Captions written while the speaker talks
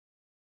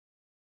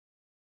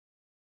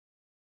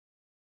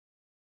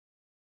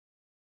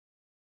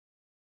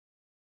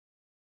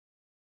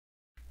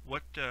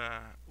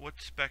what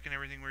spec and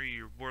everything were you?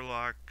 Your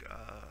warlock,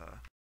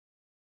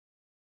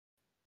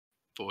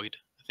 Void,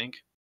 I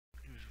think.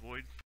 he was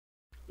void.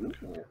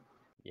 Ooh.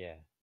 Yeah.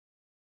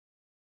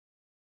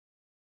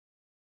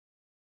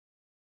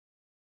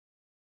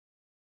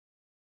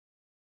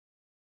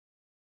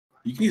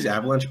 You can use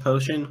Avalanche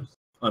Potion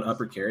on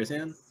Upper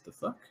Karazhan? The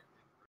fuck?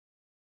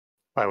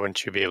 Why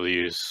wouldn't you be able to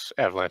use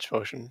Avalanche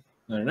Potion?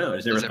 I don't know. I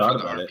just never Is that thought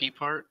for the about RP it.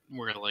 part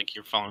where like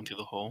you're falling through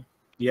the hole?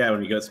 Yeah,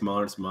 when you get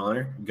smaller and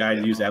smaller, guy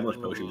to use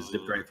Avalanche Potion just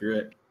zipped right through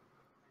it.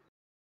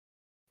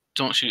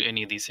 Don't shoot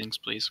any of these things,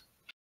 please.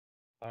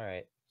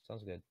 Alright.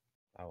 Sounds good.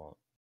 I won't.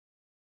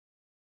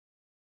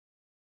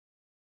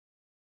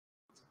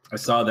 I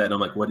saw that and I'm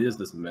like, what is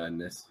this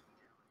madness?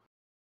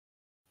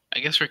 I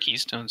guess for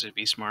keystones it'd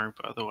be smart,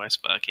 but otherwise,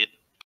 fuck it.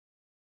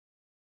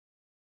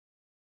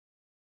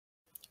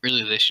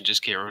 Really, they should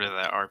just get rid of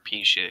that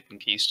RP shit and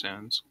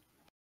keystones.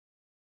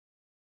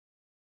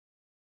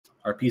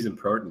 RP's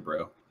important,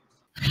 bro.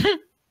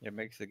 It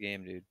makes the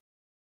game, dude.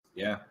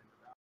 Yeah.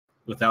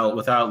 Without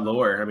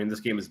lore, I mean, this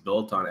game is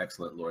built on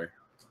excellent lore.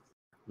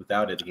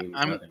 Without it, the game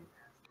is nothing.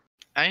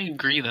 I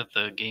agree that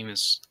the game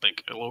is,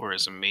 like, lore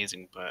is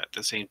amazing, but at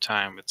the same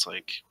time, it's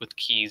like, with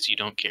keys, you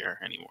don't care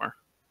anymore.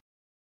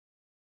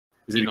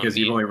 Is it because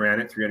you've only ran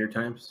it 300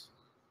 times?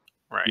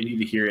 Right. You need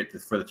to hear it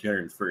for the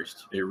 201st.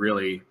 It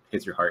really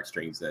hits your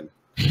heartstrings then.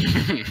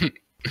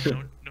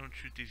 Don't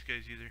shoot these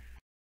guys either.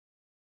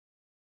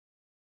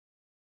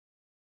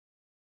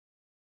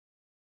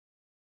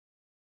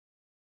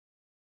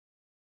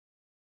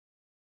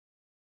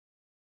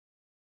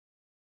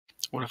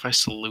 What if I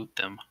salute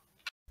them?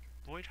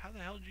 Void, how the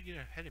hell did you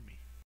get ahead of me?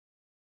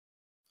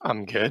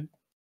 I'm good.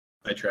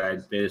 I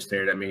tried. They just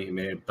stared at me and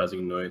made a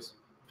buzzing noise.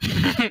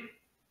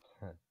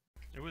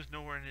 There was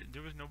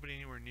nobody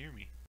anywhere near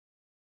me.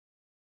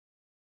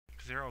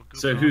 Cause they're all goofing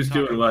So who's on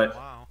top doing of what? me.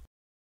 Wow.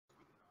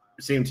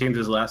 Same teams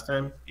as last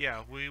time?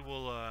 Yeah, we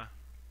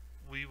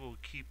will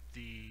keep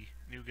the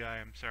new guy.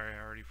 I'm sorry,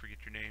 I already forget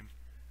your name.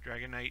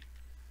 Dragon Knight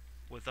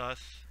with us.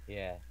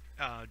 Yeah.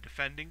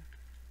 Defending.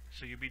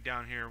 So you'll be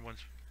down here once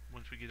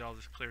we get all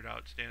this cleared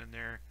out, standing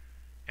there,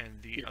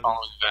 and the You're other.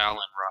 following Val and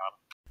Rob.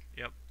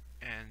 Yep,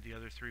 and the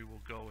other three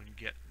will go and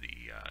get the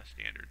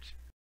standards.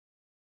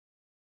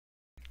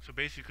 So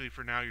basically,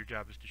 for now, your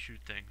job is to shoot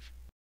things.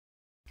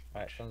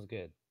 Alright, sounds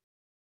good.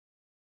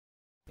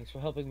 Thanks for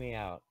helping me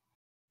out.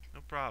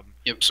 No problem.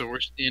 Yep, so we're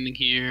standing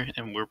here,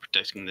 and we're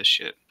protecting this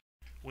shit.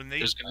 When they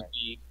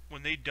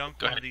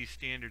dunk one of these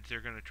standards, they're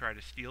gonna try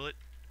to steal it.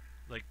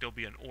 Like there'll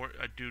be a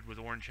dude with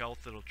orange health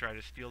that'll try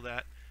to steal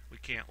that. We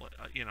can't let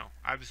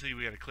obviously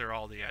we got to clear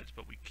all the ads,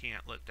 but we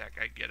can't let that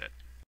guy get it.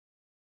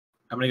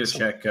 I'm gonna go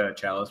check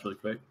Chalice really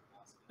quick.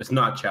 It's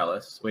not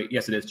Chalice. Wait,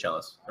 yes, it is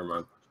Chalice. I'm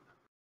wrong.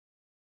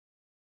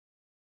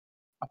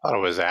 I thought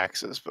it was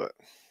Axis, but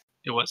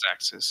It was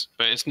Axis,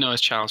 but it's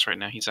Chalice right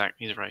now. He's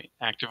right.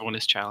 Active one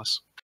is Chalice.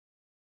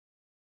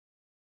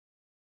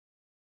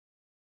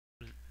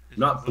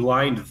 Not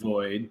Blind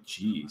Void.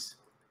 Jeez.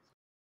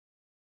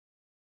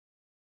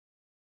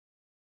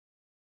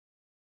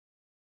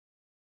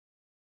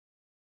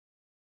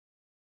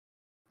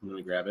 I'm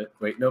gonna grab it.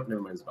 Wait, nope,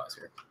 never mind. The boss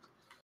here.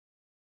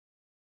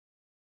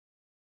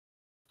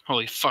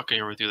 Holy fuck! I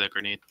overthrew that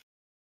grenade.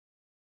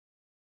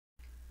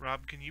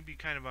 Rob, can you be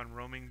kind of on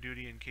roaming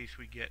duty in case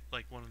we get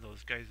like one of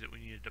those guys that we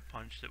needed to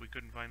punch that we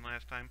couldn't find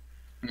last time?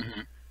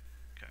 Mm-hmm.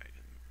 Okay,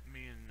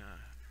 me and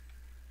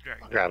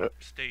Dragon grab it.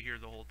 Stay here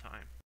the whole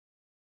time.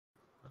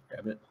 I'll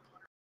grab it.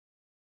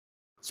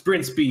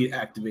 Sprint speed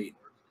activate.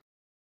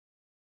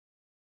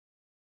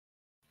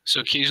 So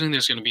occasionally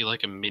there's going to be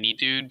like a mini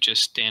dude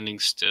just standing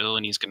still,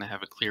 and he's going to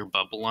have a clear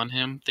bubble on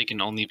him. They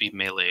can only be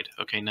meleeed.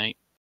 Okay, Knight?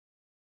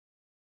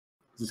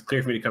 Is this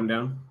clear for me to come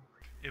down?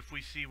 If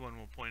we see one,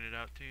 we'll point it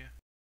out to you.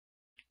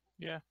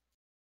 Yeah.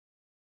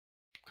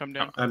 Come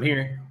down. I'm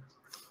here.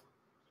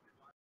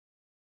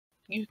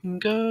 You can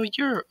go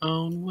your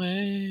own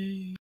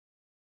way.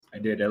 I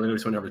did. I literally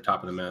just went over the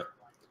top of the map.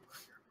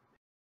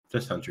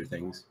 Just hunter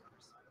things.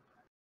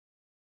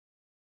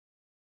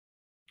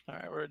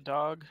 Alright, we're a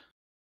dog.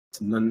 It's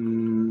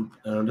none.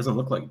 It doesn't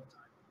look like.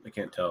 I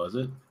can't tell. Is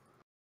it?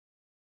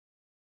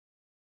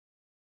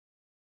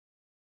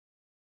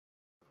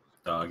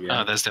 Dog.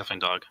 Yeah. Oh, that's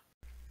definitely dog.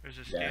 There's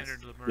a Yes. standard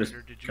There's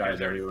liberator. Did you guys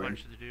guys already everywhere.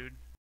 punch the dude?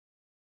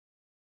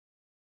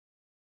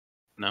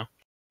 No.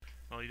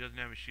 Well, he doesn't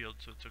have a shield,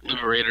 so it's okay.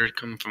 Liberator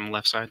coming from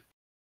left side.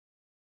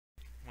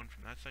 One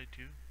from that side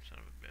too? Son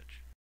of a bitch.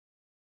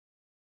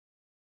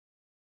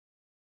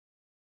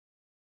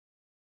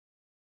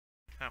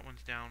 That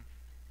one's down.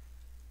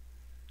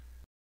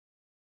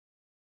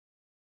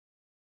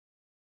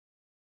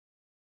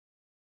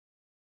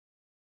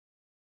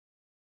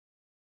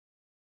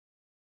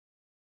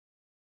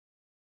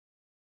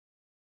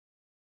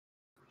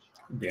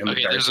 Damn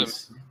Okay, the there's a-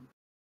 darkness.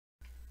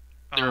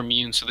 They're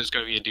immune, so there's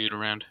got to be a dude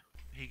around.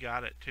 He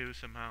got it too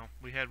somehow.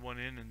 We had one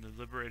in and the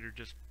liberator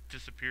just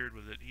disappeared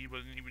with it. He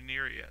wasn't even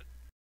near it yet.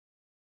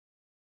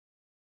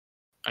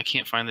 I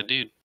can't find the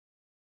dude.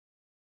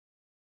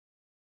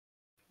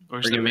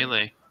 Where's Bring the him in.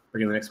 melee?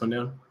 Bringing the next one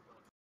down.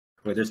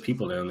 Wait, there's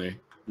people down there.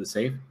 Is it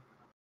safe?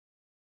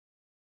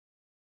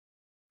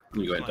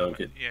 You go ahead and Slam dunk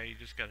it. Yeah, you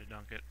just gotta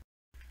dunk it.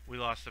 We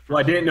lost the first Well,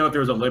 I didn't one. know if there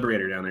was a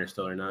liberator down there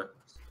still or not.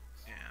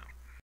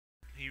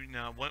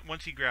 Yeah.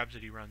 Once he grabs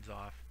it, he runs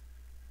off.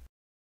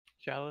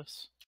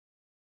 Chalice.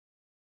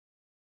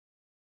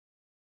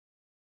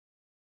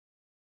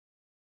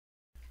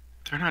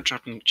 They're not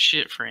dropping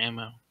shit for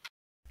ammo.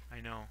 I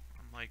know.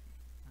 I'm like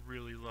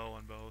really low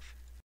on both.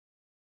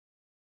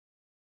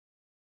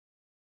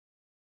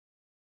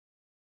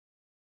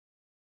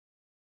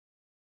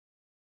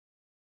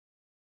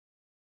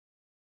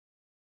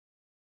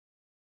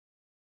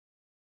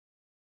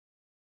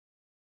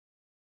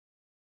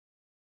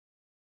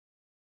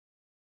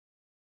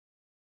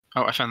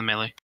 Oh, I found the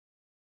melee.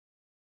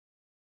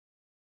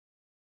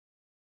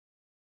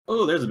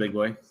 Oh, there's a big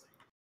boy.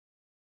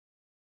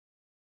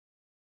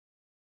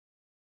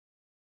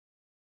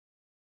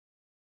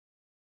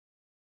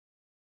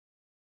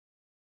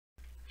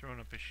 Throwing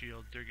up a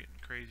shield. They're getting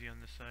crazy on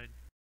this side.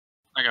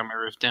 I got my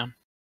roof down.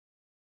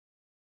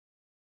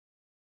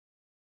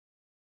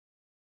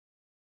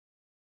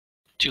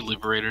 Two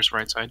liberators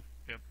right side.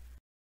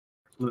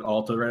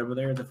 Alto right over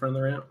there at the front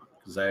of the ramp.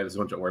 Because I have a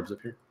bunch of orbs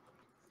up here.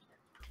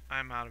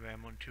 I'm out of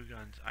ammo and 2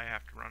 guns. I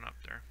have to run up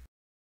there.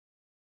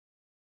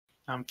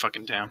 I'm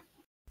fucking down.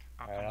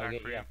 I'll Alright, come I'll back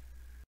get for ya.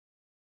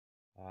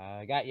 you.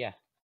 I got ya.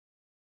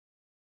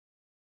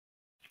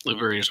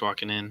 Liberators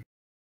walking in.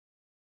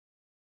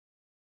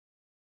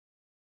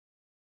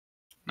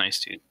 Nice,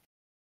 dude.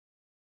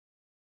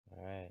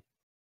 Alright.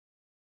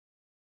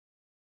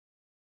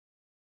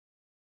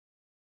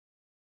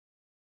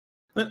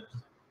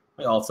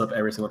 My ult's up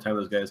every single time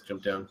those guys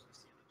jump down.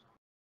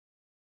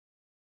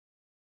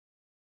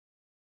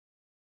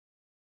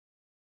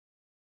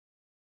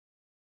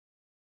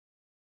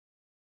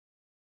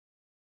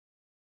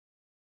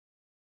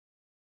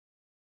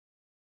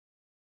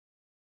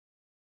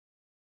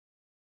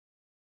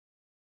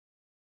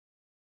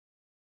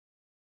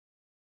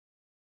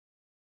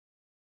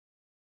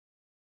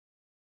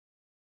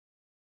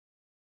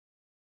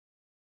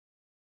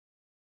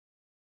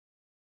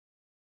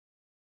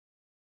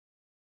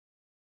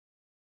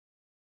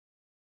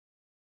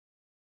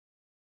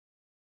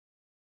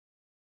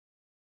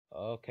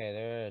 Okay,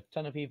 there are a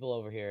ton of people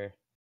over here.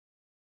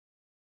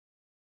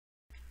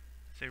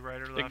 Say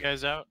right or Big left.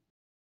 guy's out.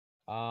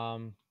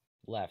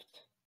 Left.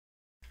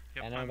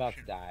 Yep, And I'm about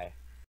to die.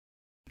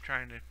 I'm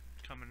trying to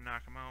come and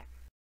knock him out.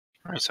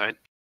 Right side.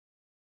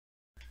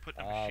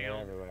 Putting up Oh, a they're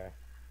shield. everywhere.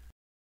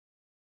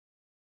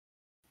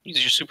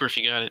 Use your super if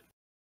you got it.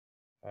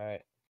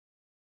 Alright.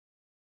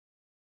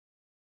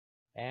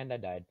 And I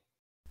died.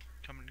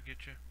 Coming to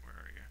get you. Where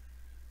are you?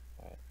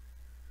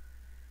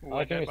 Ooh, Oh,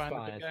 I I can died behind the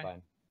respawn, big it's guy.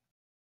 fine.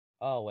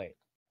 Oh, wait.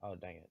 Oh,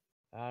 dang it.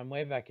 I'm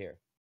way back here.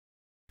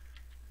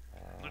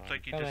 Looks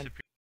like you coming.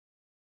 disappeared.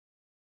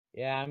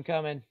 Yeah, I'm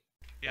coming.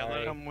 Yeah,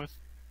 Sorry.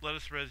 let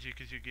us res you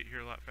because you get here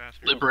a lot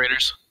faster.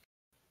 Liberators.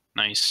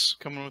 Nice.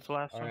 Coming with the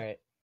last one. Alright.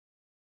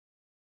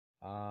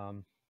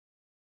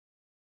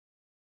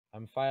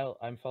 I'm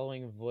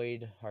following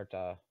Void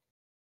Harta.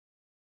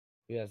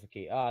 Who has the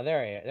key? Ah,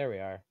 there we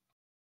are.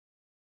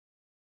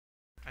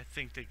 I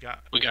think they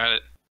got. We got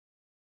it.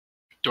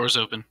 Doors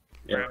open.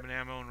 Yeah. Grabbing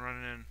ammo and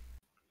running in.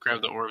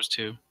 Grab the orbs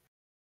too.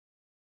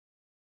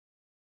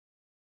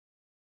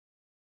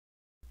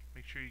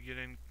 Make sure you get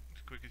in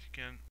as quick as you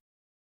can.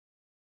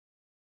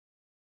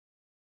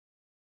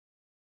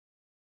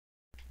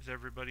 Is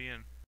everybody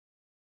in?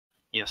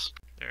 Yes.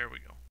 There we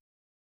go.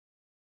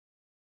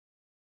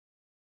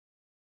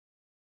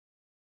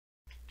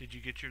 Did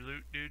you get your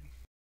loot, dude?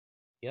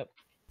 Yep.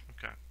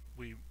 Okay.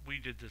 We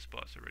did this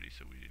boss already,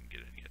 so we didn't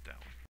get any at that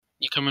one.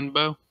 You coming,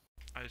 Bo?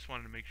 I just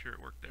wanted to make sure it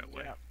worked that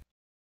way. Yeah.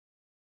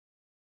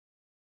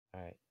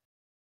 Alright.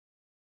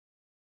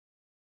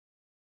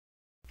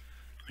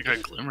 I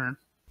got Glimmer.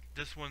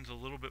 This one's a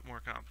little bit more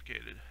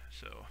complicated,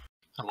 so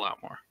A lot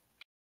more.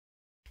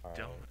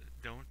 Alright.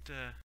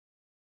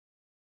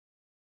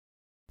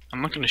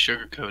 I'm not gonna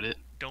sugarcoat it.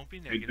 Don't be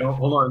Hey, negative. don't,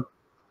 hold on.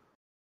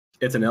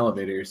 It's an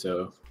elevator,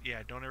 so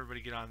Yeah, don't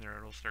everybody get on there.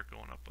 It'll start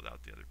going up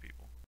without the other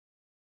people.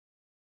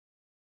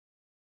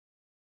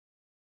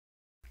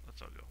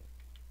 Let's all go.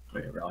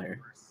 wait, we're all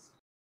here.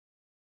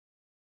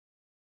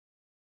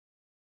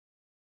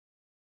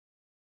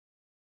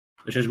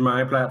 This is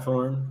my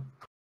platform.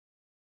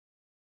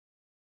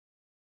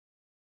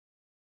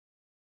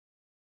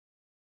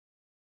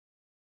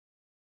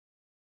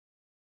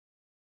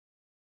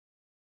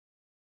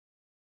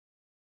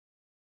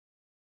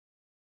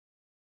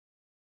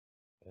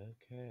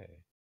 Okay.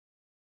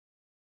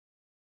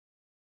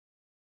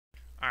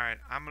 Alright,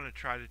 I'm going to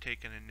try to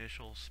take an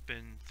initial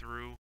spin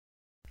through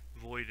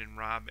Void and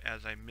Rob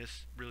as I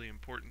miss really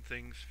important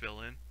things,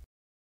 fill in.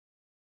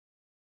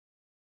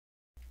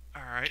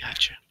 Alright.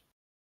 Gotcha.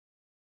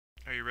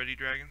 Are you ready,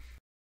 Dragon?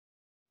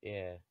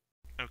 Yeah.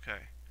 Okay.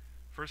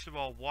 First of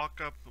all, walk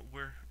up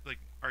where, like,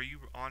 are you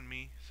on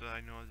me so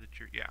I know that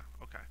you're, yeah,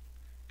 okay.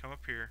 Come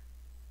up here.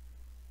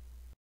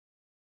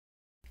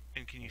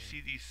 And can you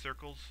see these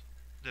circles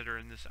that are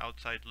in this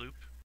outside loop?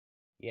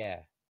 Yeah.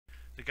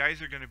 the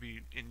guys are going to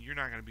be, and you're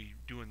not going to be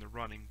doing the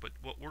running, but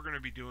what we're going to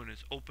be doing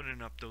is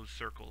opening up those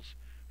circles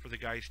for the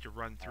guys to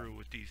run through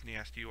with these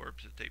nasty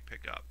orbs that they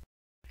pick up.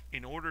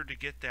 In order to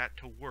get that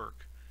to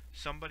work,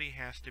 somebody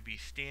has to be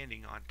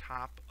standing on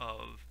top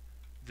of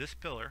this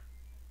pillar,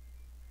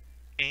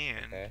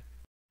 and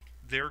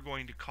they're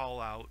going to call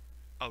out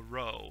a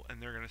row,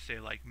 and they're going to say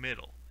like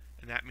middle,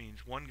 and that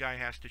means one guy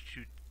has to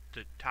shoot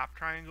the top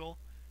triangle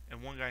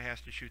and one guy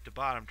has to shoot the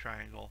bottom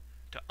triangle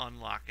to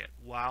unlock it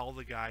while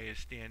the guy is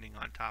standing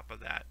on top of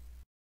that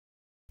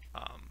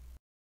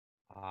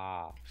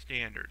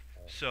standard.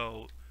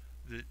 So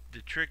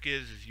the trick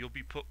is you'll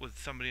be put with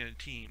somebody on a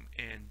team,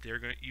 and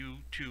you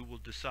two will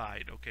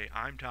decide, okay,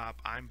 I'm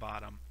top, I'm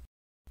bottom,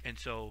 and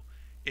so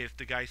if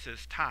the guy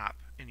says top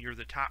and you're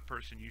the top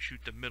person, you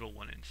shoot the middle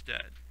one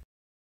instead.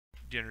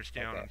 Do you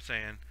understand what I'm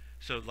saying?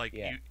 So like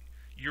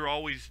you're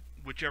always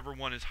whichever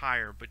one is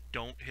higher, but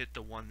don't hit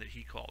the one that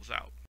he calls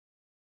out.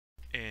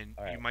 And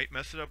you might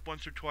mess it up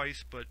once or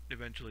twice, but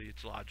eventually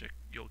it's logic,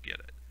 you'll get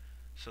it.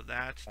 So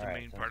that's the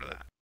main part of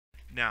that.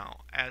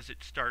 Now, as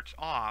it starts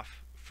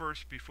off,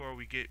 first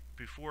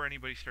before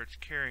anybody starts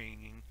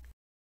carrying,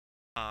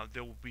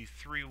 there will be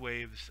 3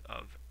 waves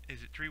of.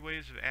 Is it 3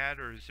 waves of add,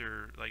 or is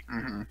there like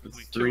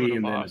it's 3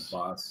 and then a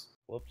boss?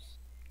 Whoops.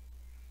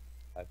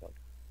 I felt.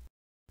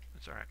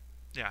 That's all right.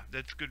 Yeah,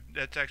 that's good.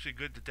 That's actually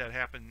good that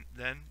happened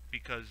then,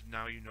 because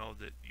now you know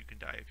that you can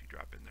die if you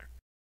drop in there.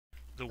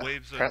 The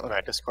waves. Apparently, my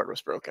Discord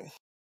was broken.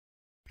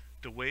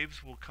 The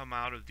waves will come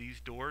out of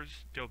these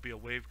doors. There'll be a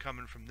wave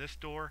coming from this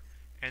door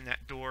and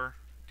that door,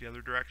 the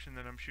other direction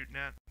that I'm shooting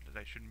at, that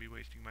I shouldn't be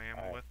wasting my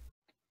ammo with.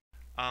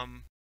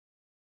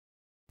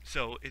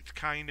 So it's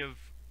kind of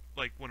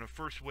like when a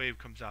first wave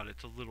comes out,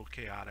 it's a little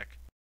chaotic.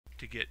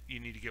 You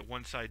need to get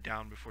one side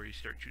down before you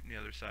start shooting the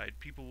other side.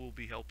 People will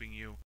be helping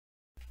you.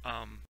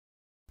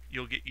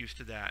 You'll get used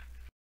to that.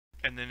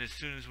 And then as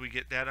soon as we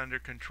get that under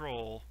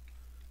control,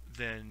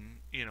 then,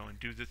 and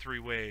do the 3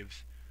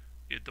 waves,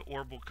 the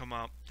orb will come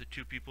up. The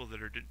 2 people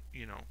that are,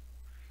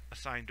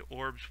 assigned to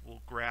orbs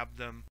will grab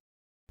them.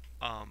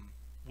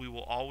 We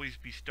will always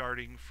be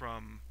starting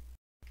from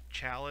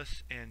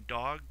Chalice and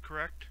Dog,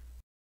 correct?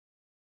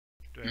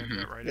 Do I have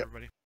that right,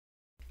 everybody?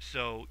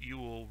 So you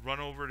will run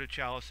over to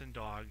Chalice and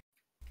Dog,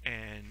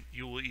 and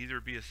you will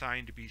either be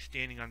assigned to be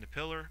standing on the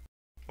pillar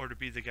or to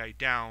be the guy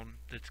down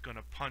that's going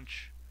to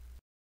punch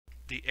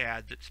the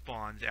ad that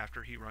spawns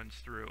after he runs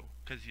through,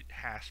 because it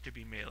has to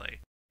be melee.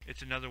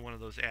 It's another one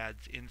of those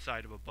ads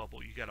inside of a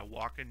bubble. You got to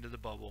walk into the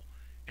bubble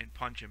and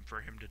punch him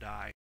for him to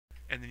die,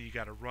 and then you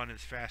got to run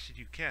as fast as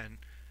you can,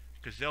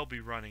 because they'll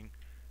be running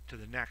to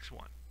the next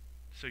one.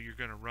 So you're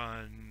going to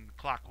run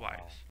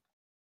clockwise,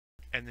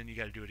 and then you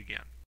got to do it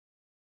again.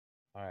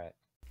 Alright.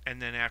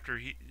 And then after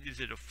is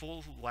it a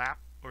full lap,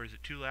 or is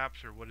it 2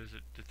 laps, or what is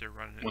it that they're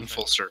running? One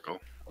full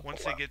circle.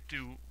 Once they get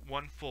to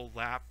 1 full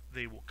lap,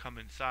 they will come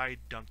inside,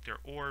 dunk their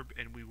orb,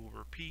 and we will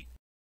repeat.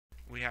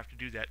 We have to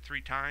do that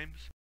 3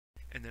 times,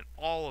 and then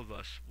all of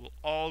us will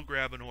all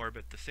grab an orb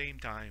at the same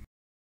time,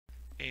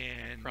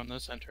 and from the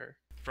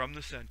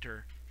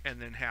center, and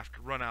then have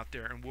to run out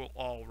there, and we'll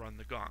all run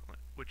the gauntlet,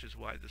 which is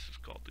why this is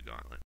called the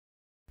gauntlet.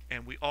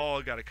 And we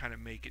all got to kind of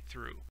make it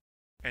through.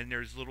 And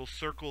there's little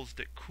circles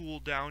that cool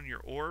down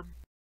your orb,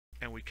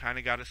 and we kind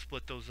of got to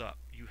split those up.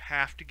 You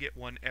have to get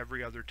one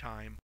every other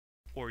time,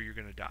 or you're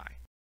going to die.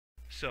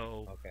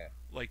 So,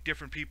 like,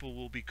 different people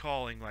will be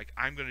calling, like,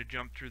 I'm going to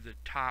jump through the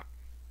top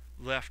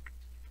left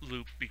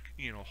loop,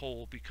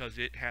 hole, because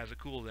it has a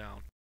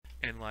cooldown.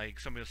 And, like,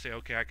 somebody will say,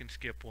 okay, I can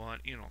skip one,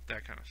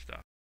 that kind of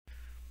stuff.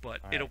 But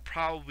it'll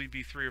probably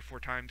be 3 or 4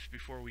 times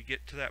before we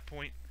get to that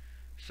point,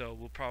 so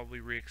we'll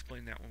probably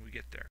re-explain that when we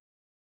get there.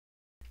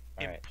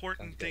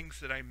 Important things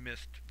that I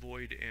missed,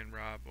 Void and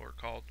Rob, or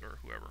Called, or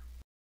whoever.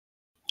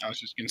 I was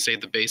just gonna say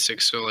the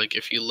basics. So, like,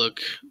 if you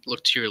look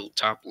to your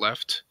top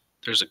left,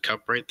 there's a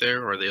cup right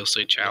there, or they'll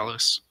say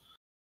chalice.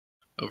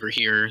 Over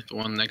here, the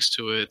one next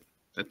to it,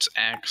 that's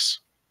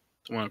axe.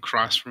 The one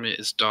across from it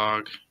is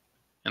dog,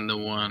 and the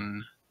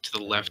one to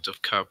the left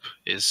of cup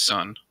is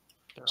sun.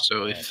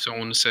 So if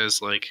someone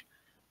says like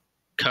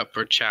cup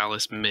or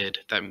chalice mid,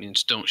 that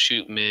means don't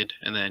shoot mid,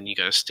 and then you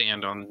gotta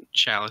stand on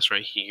chalice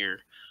right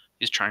here.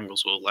 These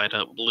triangles will light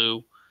up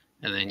blue,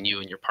 and then you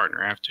and your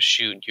partner have to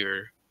shoot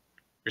your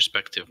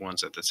respective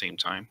ones at the same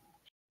time.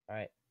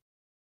 Alright.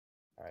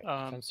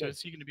 So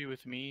is he going to be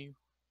with me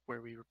where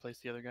we replace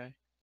the other guy?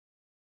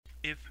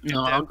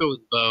 I'll go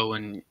with Bo,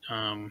 and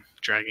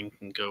Dragon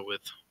can go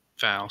with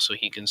Val, so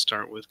he can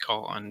start with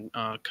call on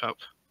cup.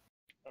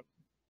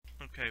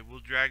 Okay, will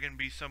Dragon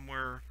be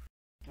somewhere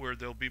where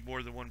there'll be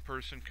more than one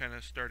person kind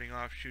of starting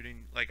off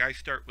shooting? Like, I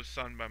start with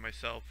Sun by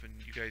myself, and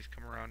you guys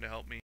come around to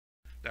help me.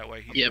 That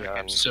way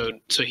he's so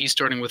he's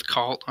starting with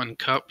call on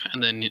cup,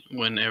 and then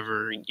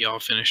whenever y'all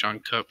finish on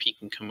cup, he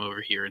can come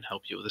over here and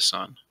help you with the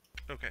sun.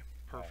 Okay,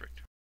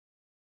 perfect.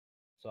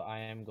 So I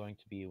am going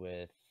to be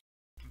with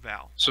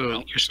Val.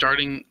 So you're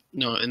starting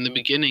in the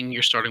beginning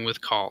you're starting with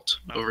cult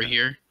over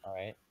here.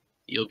 Alright.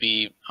 You'll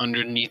be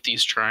underneath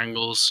these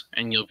triangles,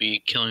 and you'll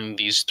be killing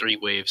these 3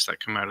 waves that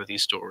come out of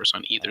these doors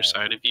on either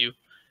side of you.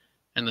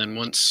 And then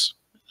once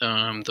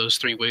those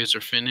 3 waves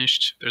are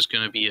finished, there's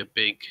going to be a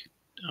big,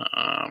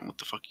 what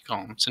the fuck you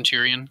call him,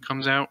 Centurion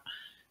comes out.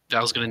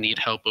 Val's going to need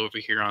help over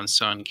here on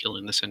Sun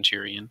killing the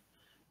Centurion.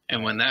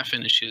 And when that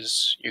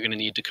finishes, you're going to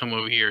need to come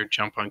over here,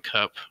 jump on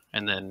Cup,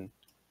 and then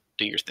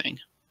do your thing.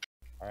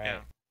 All right.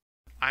 Yeah.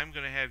 I'm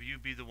going to have you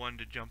be the one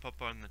to jump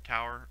up on the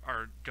tower,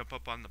 or jump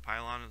up on the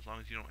pylon, as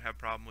long as you don't have a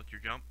problem with your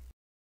jump.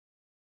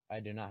 I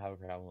do not have a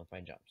problem with my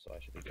jump, so I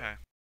should be okay.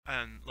 good.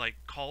 And, like,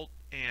 Cult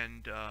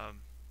and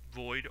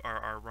Void are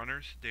our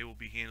runners. They will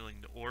be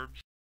handling the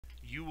orbs.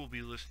 You will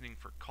be listening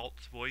for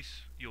Cult's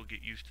voice. You'll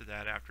get used to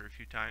that after a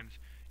few times.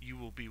 You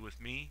will be with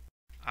me.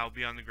 I'll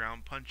be on the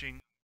ground punching,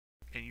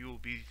 and you will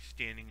be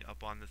standing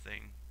up on the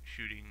thing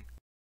shooting.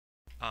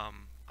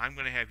 I'm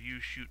going to have you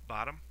shoot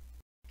bottom,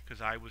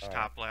 because I was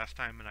top last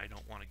time, and I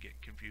don't want to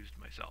get confused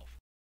myself.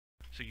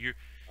 So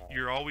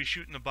you're always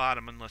shooting the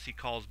bottom unless he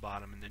calls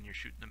bottom, and then you're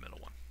shooting the middle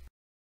one.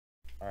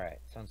 All right,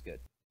 sounds good.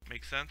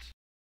 Makes sense?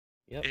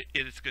 Yep.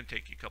 It's going to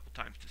take you a couple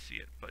times to see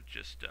it, but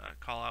just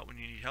call out when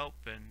you need help,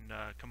 and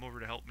come over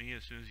to help me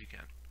as soon as you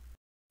can.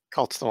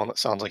 Cult's the one that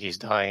sounds like he's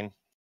dying.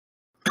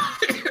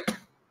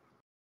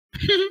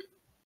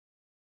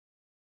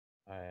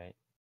 Alright.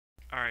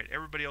 Alright,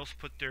 everybody else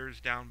put theirs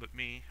down but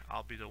me.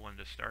 I'll be the one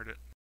to start it.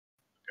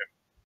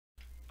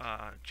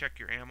 Okay. Check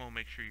your ammo,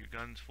 make sure your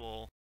gun's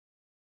full.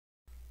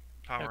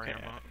 Power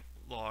ammo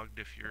logged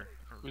if you're...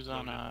 Who's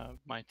on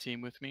my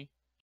team with me?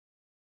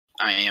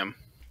 I am.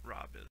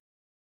 Rob is.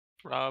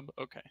 Rob?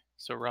 Okay.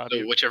 So Rob,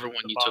 So whichever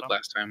one you took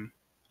last time.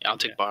 Yeah, I'll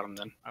take bottom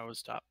then. I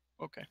was top.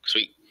 Okay.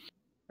 Sweet.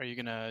 Are you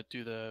gonna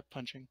do the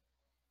punching?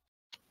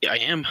 Yeah, I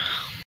am.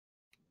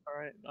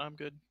 Alright, I'm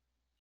good.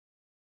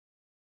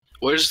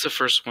 Where does the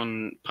first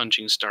one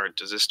punching start?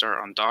 Does it start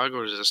on dog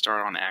or does it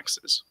start on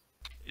axes?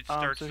 It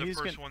starts the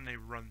first one they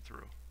run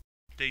through.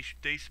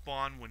 They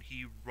spawn when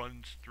he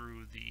runs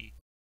through the...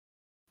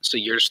 So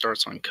yours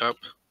starts on cup?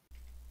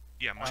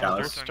 Yeah, mine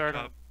Chalice. starts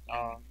on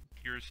cup.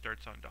 Yours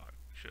starts on dog.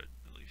 Should,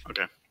 at least.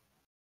 Okay.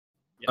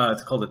 Yeah.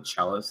 It's called a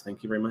chalice.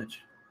 Thank you very much.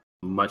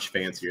 Much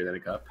fancier than a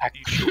cup.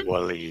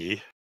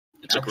 Actually.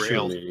 It's a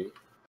grail.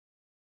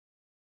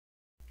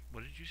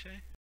 What did you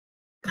say?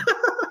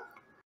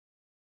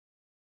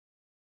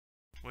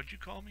 What'd you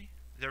call me?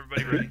 Is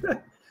everybody ready?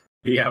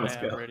 Yeah, let's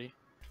go. Ready.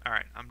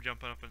 Alright, I'm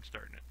jumping up and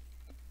starting it.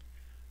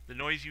 The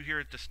noise you hear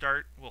at the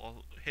start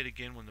will hit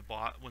again when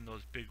when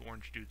those big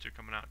orange dudes are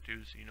coming out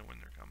too, so you know when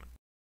they're coming.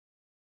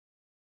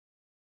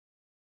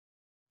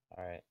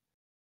 Alright.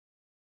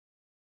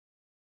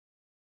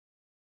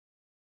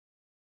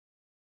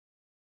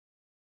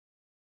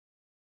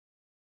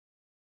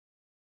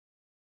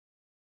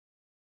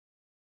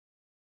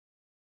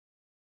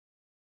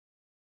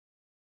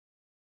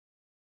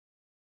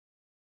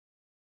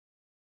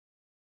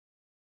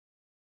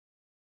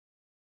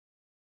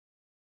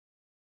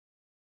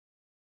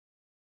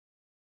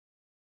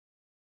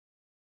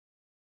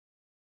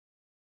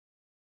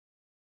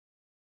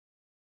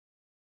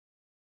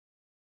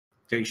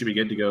 Okay, you should be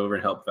good to go over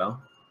and help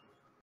Val.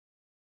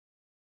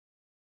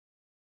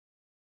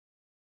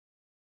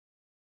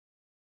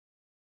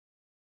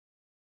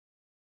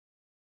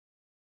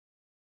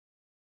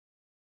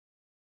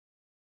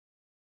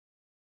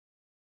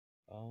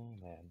 Oh,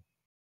 man.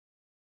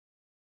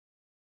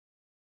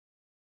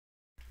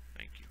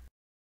 Thank you.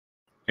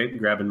 Okay,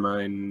 grabbing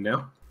mine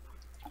now.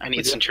 I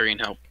need Centurion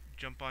help.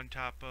 Jump on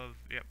top of...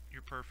 Yep,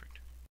 you're perfect.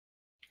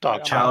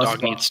 Dog.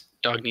 Chalice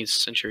Dog needs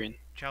Centurion.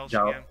 Chalice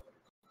again.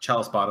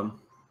 Chalice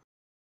bottom.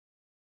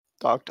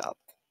 Dog top.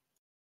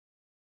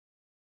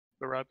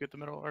 The Rob get the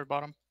middle or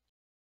bottom?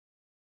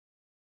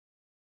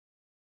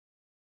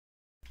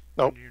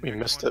 Nope, we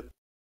missed it.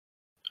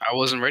 I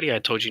wasn't ready. I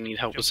told you need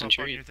help Jump with up on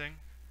Centurion. your thing.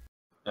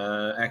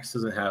 X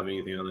doesn't have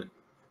anything on it.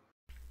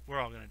 We're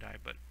all gonna die,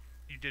 but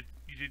you did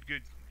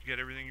good. You got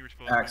everything you were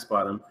supposed to. Axe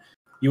bottom.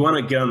 You want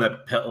to get on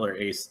that pillar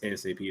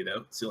ASAP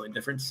though. It's the only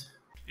difference.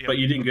 Yep. But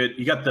you did good.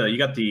 You got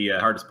the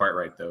hardest part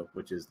right though,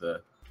 which is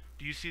the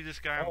Do you see this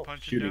guy I'm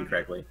punching shooting down?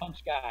 correctly.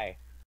 Punch guy.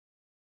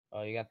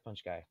 Oh, you got the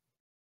punch guy.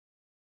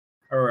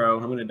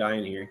 Alright, I'm gonna die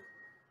in here.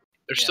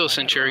 There's still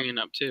Centurion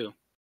up too.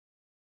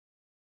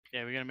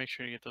 Yeah, we gotta make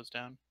sure to get those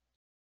down.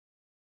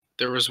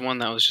 There was one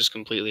that was just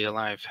completely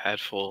alive, had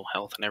full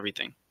health and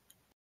everything.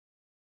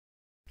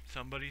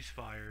 Somebody's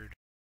fired.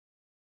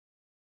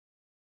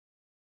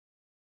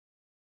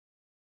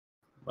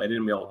 Why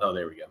didn't we all? Oh,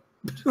 there we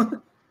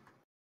go.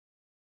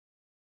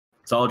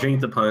 So I'll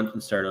drink the punch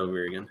and start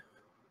over again.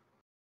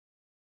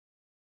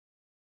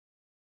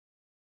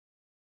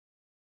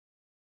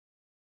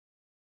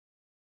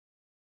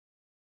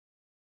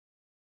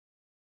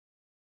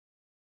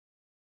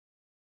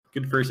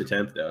 Good first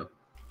attempt though.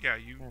 Yeah,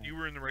 you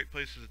were in the right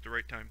places at the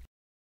right time.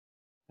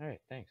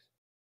 Alright, thanks.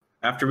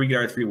 After we get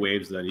our 3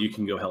 waves, then you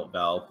can go help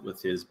Val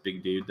with his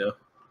big dude though.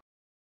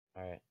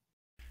 Alright.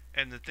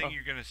 And the thing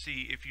you're gonna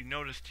see, if you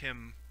noticed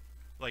him,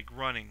 like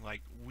running,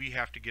 like we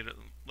have to get it.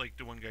 Like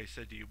the one guy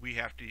said to you, we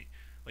have to,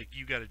 like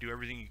you got to do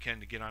everything you can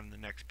to get on the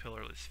next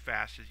pillar as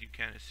fast as you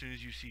can. As soon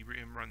as you see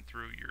him run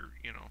through, you're,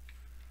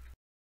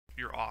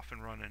 you're off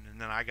and running, and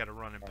then I got to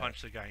run and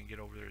punch the guy and get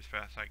over there as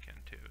fast as I can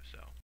too. So.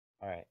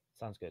 All right,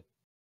 sounds good.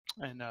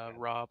 And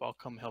Rob, I'll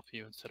come help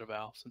you instead of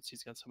Al since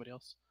he's got somebody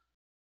else.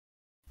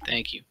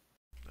 Thank you.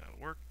 That'll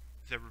work.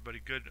 Is everybody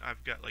good?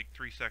 I've got like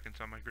 3 seconds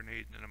on my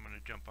grenade, and then I'm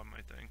gonna jump on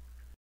my thing.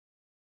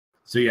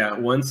 So yeah,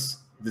 once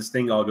this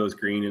thing all goes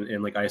green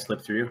and like I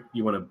slip through,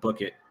 you want to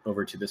book it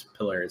over to this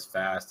pillar as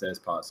fast as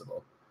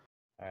possible.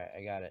 All right,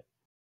 I got it.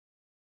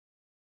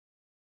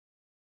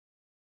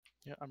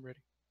 Yeah, I'm ready.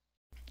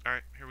 All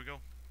right, here we go.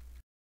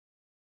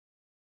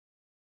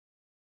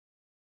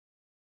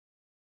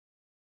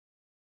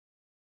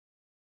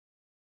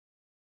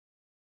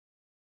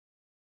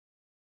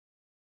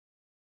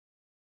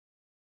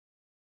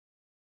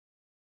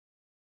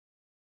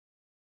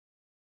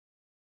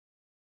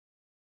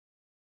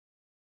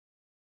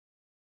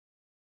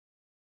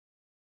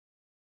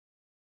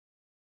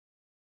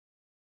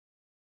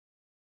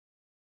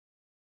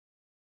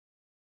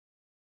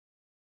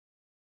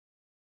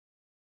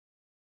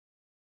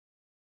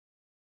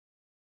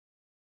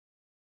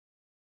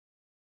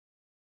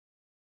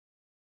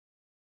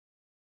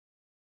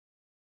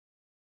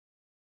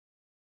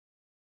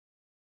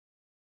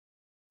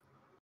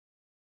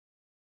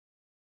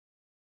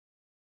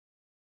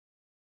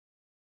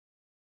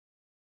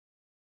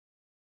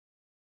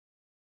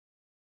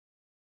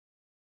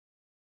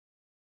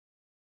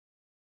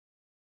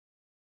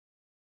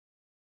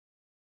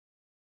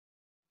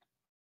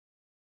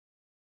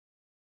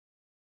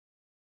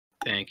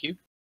 Thank you.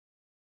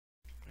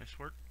 Nice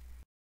work.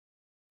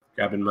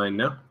 Grabbing mine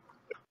now.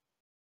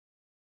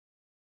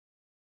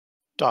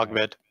 Dog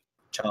mid.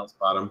 Child's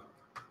bottom.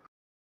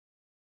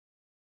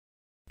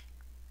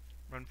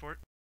 Run for it.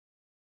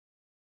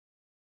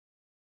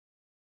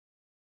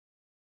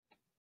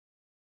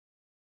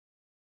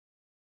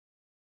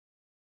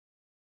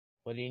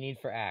 What do you need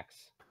for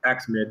axe?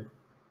 Axe mid.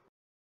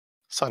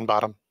 Sun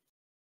bottom.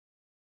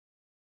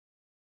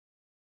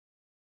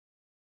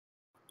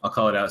 I'll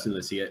call it out as soon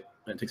as I see it.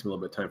 It takes me a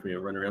little bit of time for me to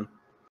run around.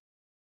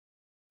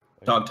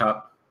 Dog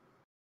top.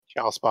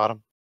 Chalice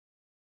bottom.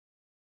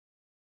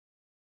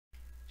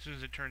 As soon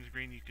as it turns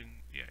green, you can,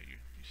 you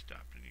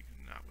stopped and you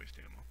can not waste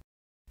ammo.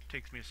 It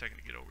takes me a second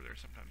to get over there.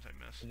 Sometimes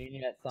I miss. What do you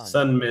need at sun?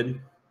 Sun mid.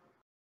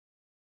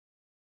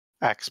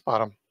 Axe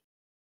bottom.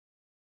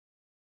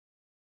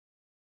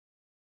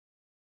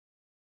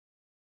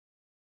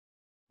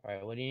 All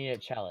right, what do you need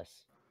at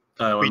chalice?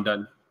 I'm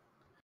done.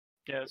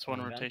 Yeah, it's one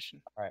Are you done?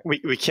 rotation. All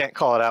right. We can't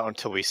call it out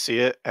until we see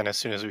it, and as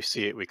soon as we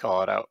see it, we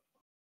call it out.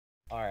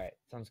 All right,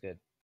 sounds good.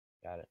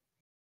 Got it.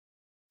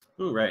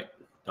 Ooh, right.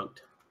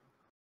 Dunked.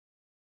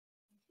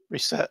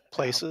 Reset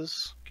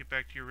places. Get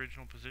back to your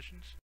original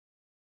positions.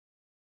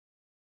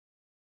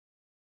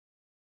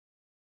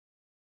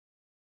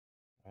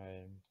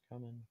 I'm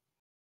coming.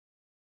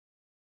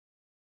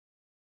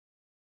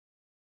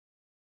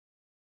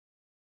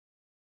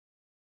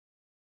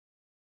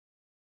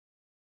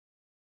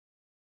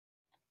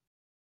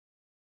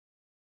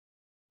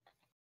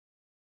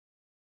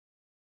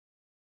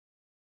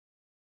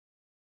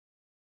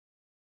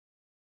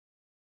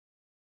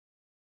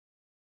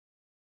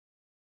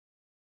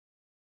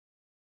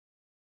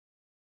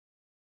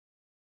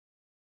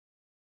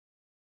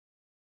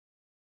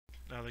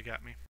 Now they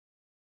got me.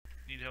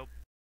 Need help?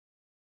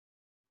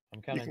 I'm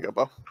You coming. can go,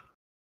 Bo. All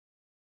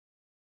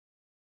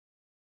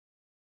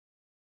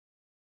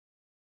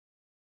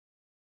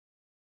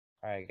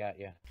right, got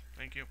you.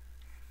 Thank you.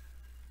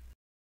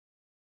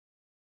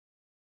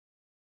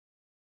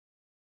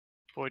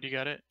 Boyd, you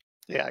got it?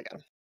 Yeah, I got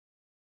him.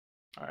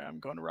 All right, I'm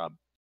going to Rob.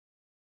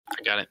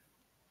 I got it.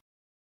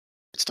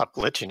 Stop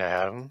glitching, I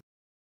have him.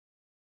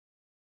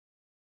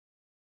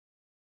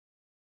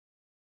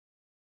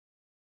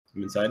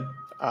 I'm inside.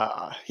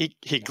 He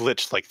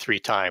glitched like 3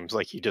 times,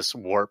 like he just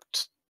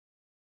warped.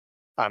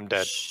 I'm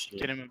dead. Shit.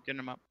 Get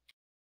him up.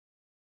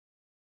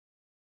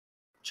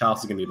 Chalice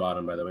is gonna be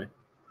bottom, by the way.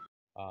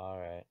 All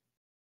right.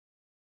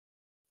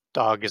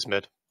 Dog is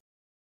mid.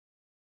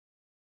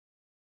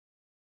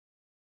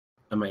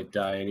 I might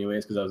die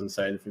anyways because I was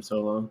inside for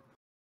so long.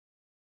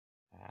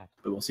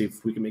 But we'll see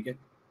if we can make it.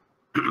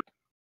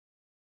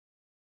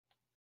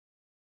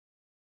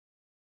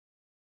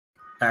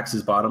 Axe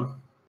is bottom.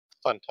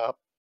 Sun top.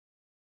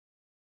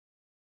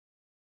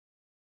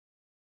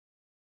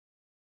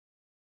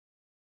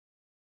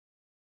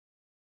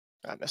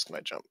 I missed my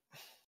jump.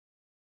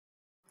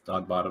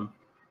 Dog bottom.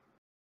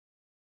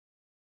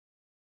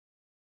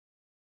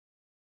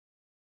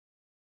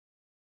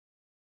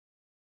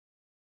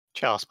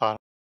 Chalice bottom.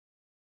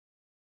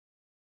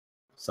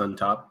 Sun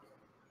top.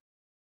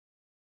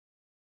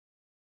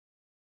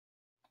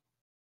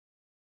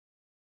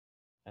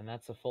 And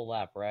that's a full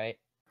lap, right?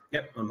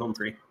 Yep, I'm home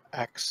free.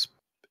 Axe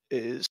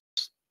is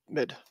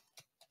mid.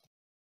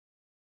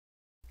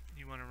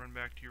 You want to run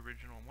back to your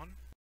original one?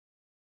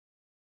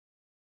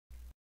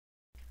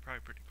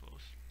 Probably pretty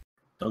close.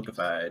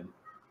 Dunkified.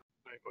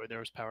 All right, Boyd, there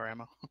was power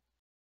ammo.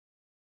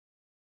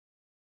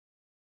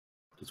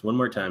 Just one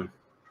more time.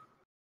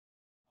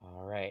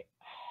 All right.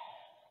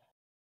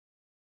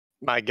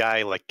 my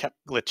guy like kept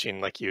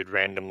glitching, like he would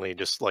randomly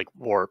just like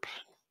warp.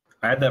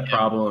 I had that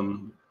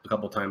problem a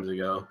couple times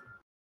ago,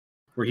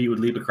 where he would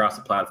leap across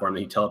the platform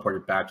and he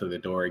teleported back to the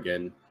door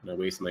again, and I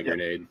wasted my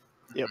grenade.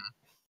 Yep.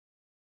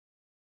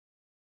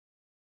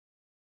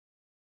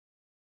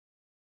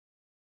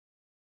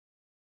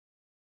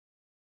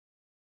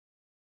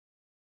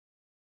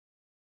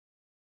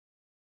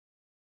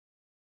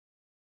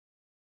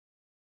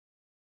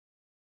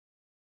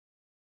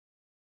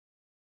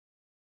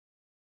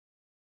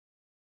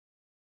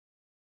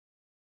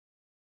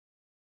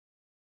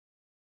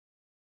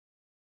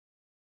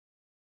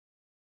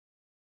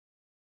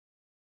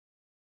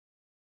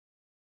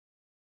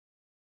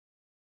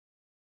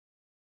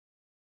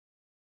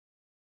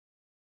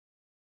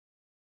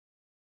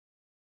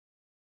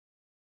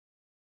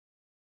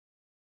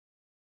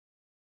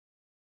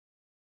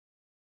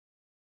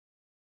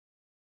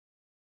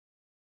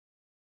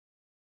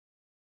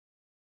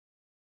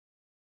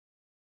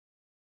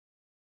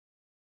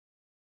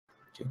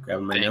 Okay, grab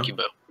him right Thank now. you,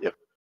 Bo. Yep.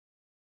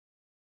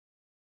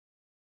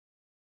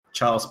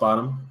 Chalice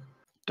bottom.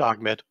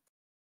 Dog mid.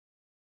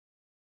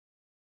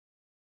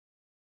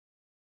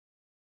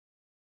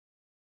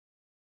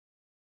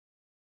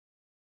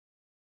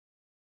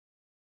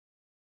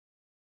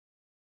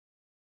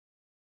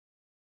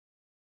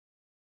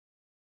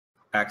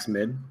 Axe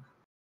mid.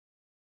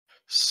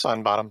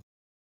 Sun bottom.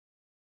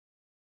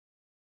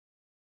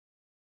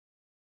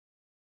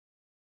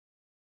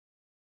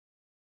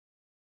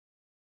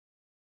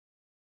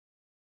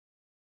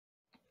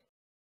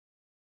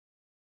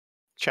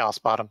 Chalice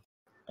bottom.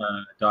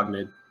 Dog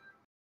mid.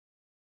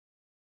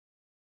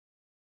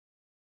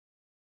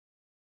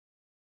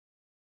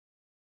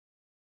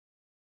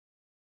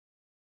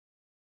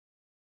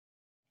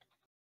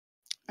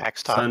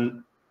 Axe top.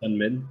 Sun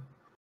mid.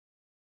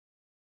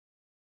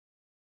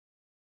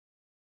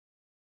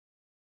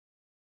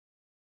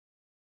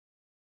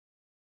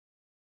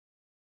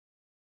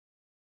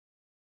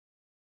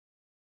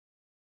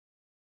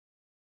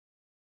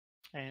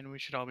 And we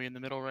should all be in the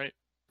middle, right?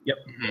 Yep.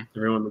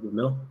 Everyone look in the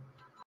middle.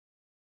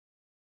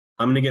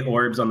 I'm gonna get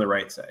orbs on the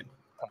right side.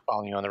 I'm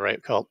following you on the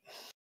right, Colt.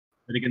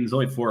 But again, there's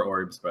only 4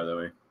 orbs, by the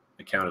way.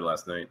 I counted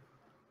last night.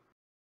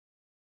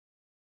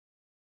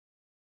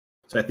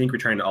 So I think we're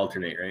trying to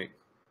alternate, right?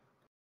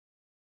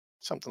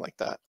 Something like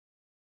that.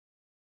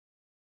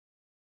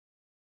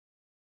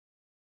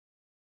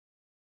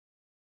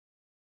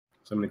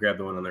 So I'm gonna grab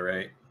the one on the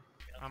right.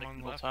 I'm on the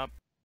middle left. top.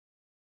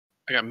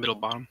 I got middle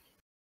bottom.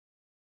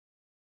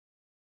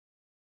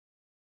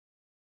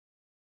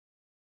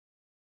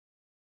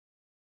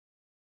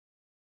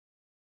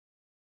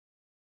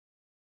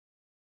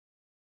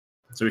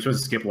 So we're supposed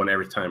to skip one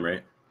every time,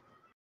 right?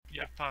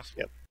 Yeah, if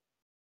possible. Yep.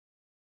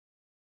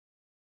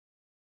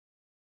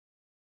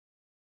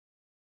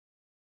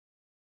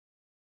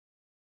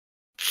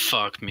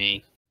 Fuck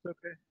me.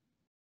 Okay.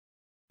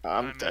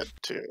 I'm I dead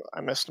missed. too.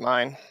 I missed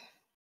mine.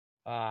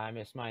 I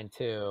missed mine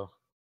too.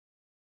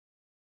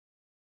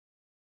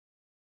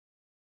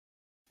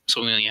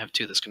 So we only have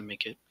 2 that's gonna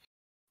make it.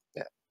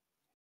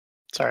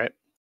 It's all right.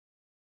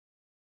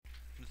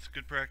 It's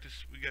good practice.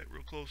 We got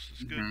real close.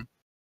 It's good. Mhm.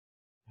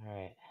 All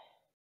right.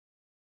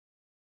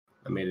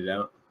 I made it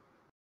out.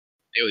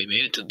 Hey, we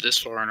made it to this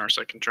far on our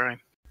second try. I'm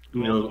Go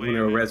all the gonna, way I'm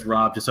gonna in. res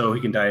Rob just so he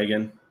can die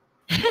again.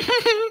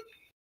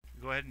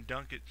 Go ahead and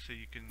dunk it so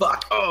you can.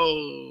 Fuck!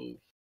 Oh.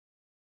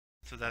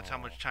 So that's how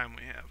much time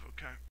we have.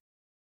 Okay.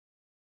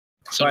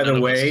 So By none the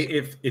of way,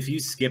 us- if you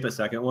skip a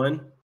second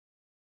one,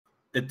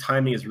 the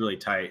timing is really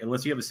tight.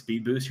 Unless you have a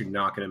speed boost, you're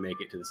not gonna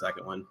make it to the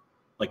second one.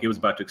 Like it was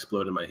about to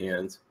explode in my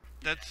hands.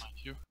 That's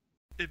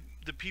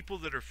the people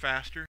that are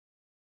faster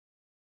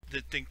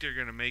that think they're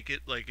gonna make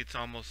it. Like it's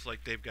almost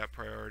like they've got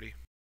priority.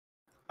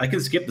 I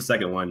could skip the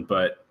second one,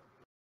 but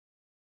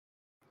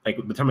like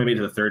by the time I made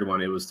it to the third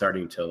one, it was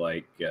starting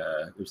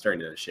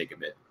to shake a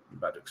bit,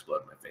 about to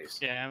explode in my face.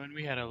 Yeah, I mean,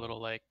 we had a little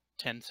like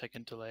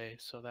 10-second delay,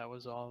 so that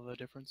was all the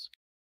difference.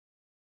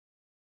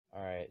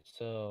 All right.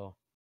 So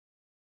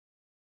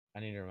I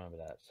need to remember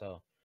that.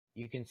 So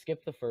you can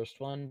skip the first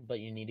one, but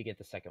you need to get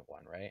the second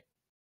one, right?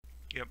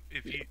 Yep.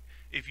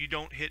 If you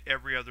don't hit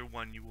every other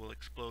one, you will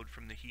explode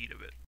from the heat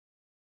of it.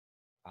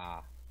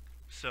 Ah.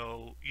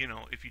 So,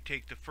 if you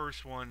take the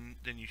first one,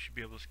 then you should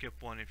be able to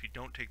skip one. If you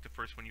don't take the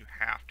first one, you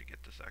have to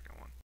get the second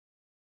one.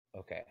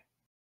 Okay.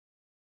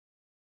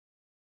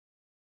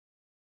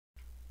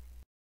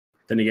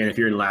 Then again, if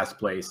you're in last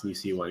place and you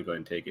see one, go ahead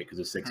and take it because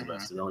there's 6 of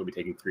us. Mhm. So they'll only be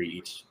taking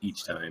 3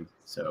 each time.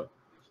 So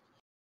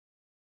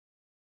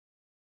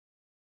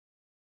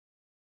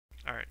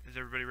All right. Is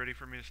everybody ready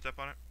for me to step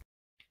on it?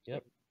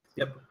 Yep.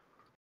 yep.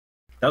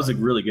 That was a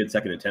really good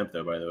second attempt,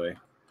 though. By the way.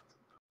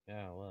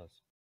 Yeah, it was.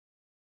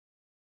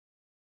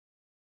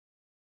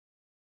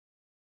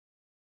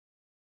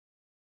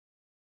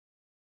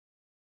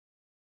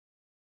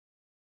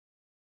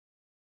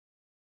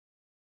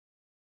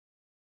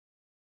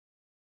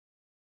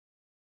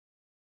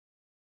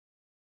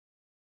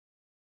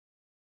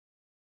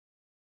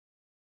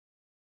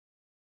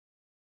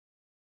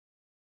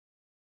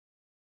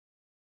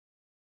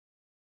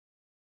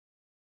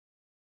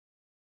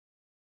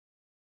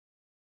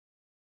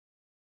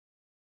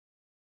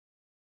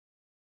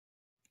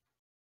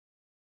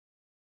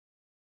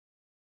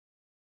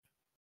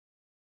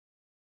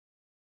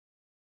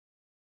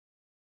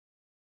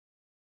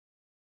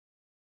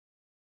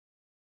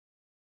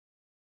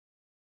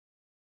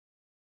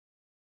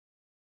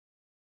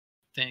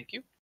 Thank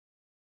you.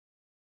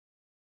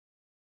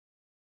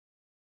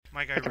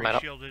 My guy Pick him up.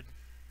 re-shielded.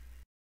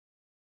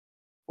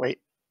 Wait.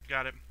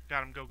 Got him.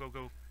 Got him. Go, go,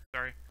 go.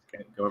 Sorry.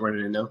 Okay, go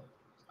running in now.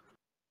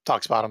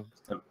 Dog's bottom.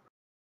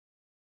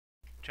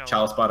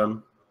 Chalice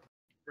bottom.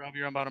 Rob,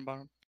 you're on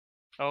bottom.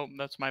 Oh,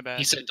 that's my bad.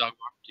 He said dog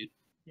bottom, dude.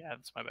 Yeah,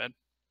 that's my bad.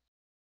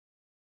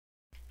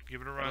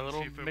 Give it a Got run. a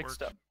little See if it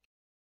mixed works. up.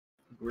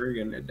 We're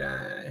gonna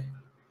die.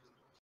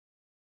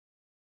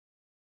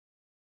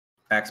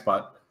 Back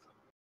spot.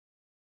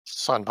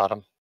 Sun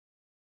bottom.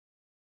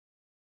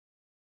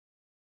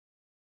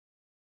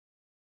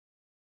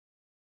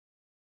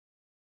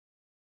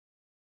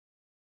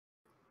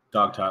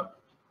 Dog top.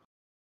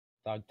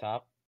 Dog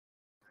top.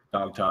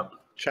 Dog top.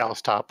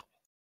 Chalice top.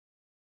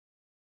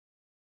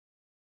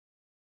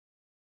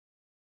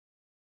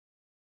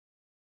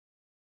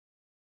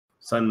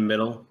 Sun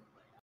middle.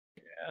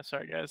 Yeah,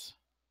 sorry guys.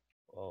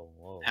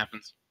 Whoa.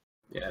 Happens.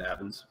 Yeah, it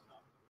happens.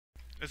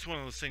 It's one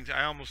of those things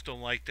I almost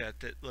don't like that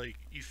like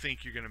you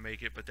think you're gonna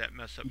make it, but that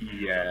mess up.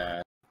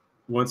 Yeah.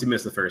 Once you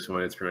miss the first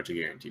one, it's pretty much a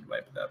guaranteed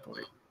wipe at that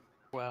point.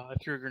 Well, I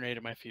threw a grenade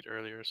at my feet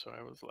earlier, so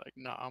I was like,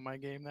 not on my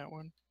game that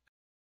one.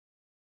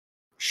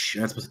 Shh,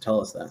 you're not supposed to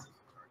tell us that.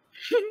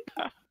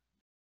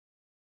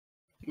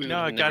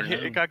 No, it got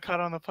hit. It got caught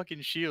on the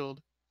fucking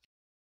shield.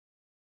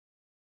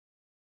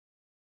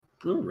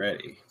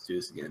 Alrighty, let's do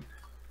this again.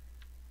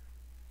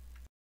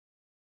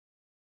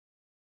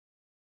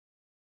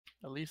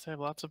 At least I have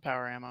lots of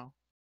power ammo.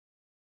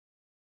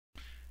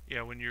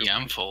 Yeah, when you're Yeah,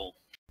 I'm full.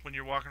 when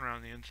you're walking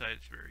around the inside,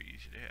 it's very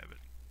easy to have it.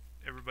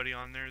 Everybody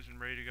on there is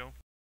ready to go.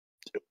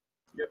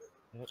 Yep.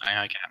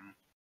 Aye, Captain.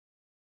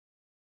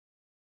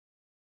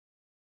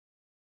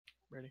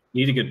 Ready.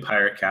 Need a good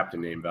pirate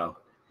captain name, Val.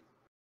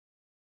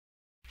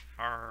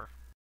 Arr.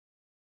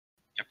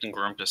 Captain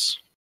Grumpus.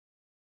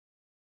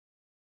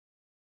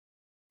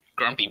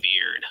 Grumpy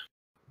Beard.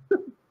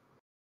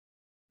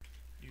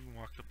 You can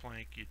walk the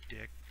plank, you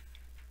dick.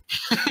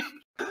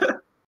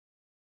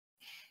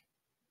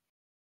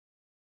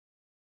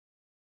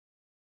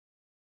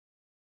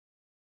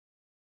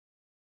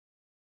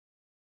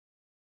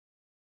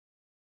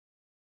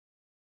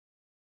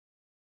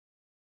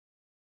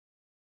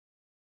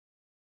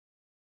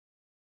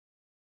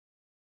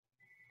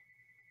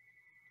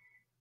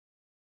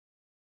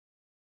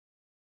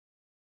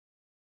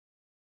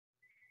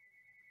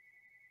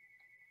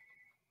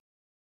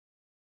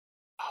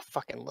 Oh,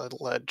 fucking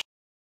ledge.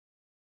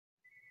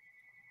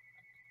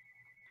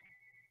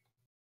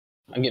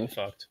 I'm getting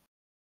fucked.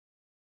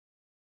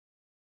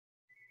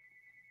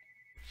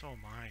 So am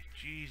I.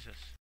 Jesus.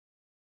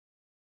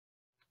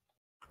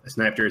 I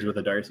sniped yours with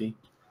a Darcy.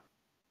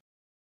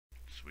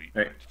 Sweet.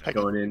 All right,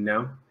 going in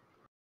now.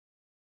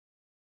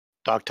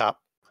 Dog top.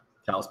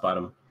 Chalice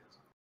bottom.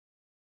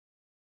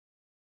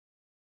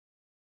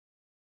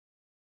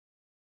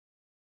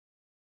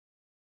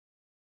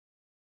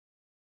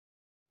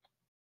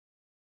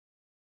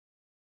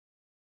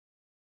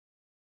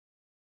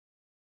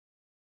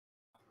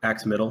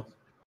 Axe middle.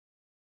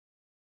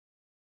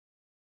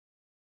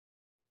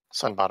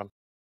 Sun bottom.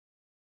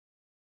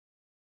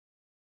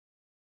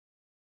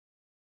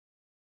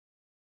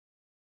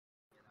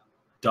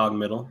 Dog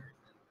middle.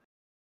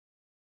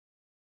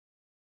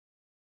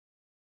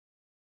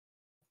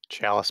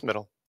 Chalice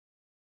middle.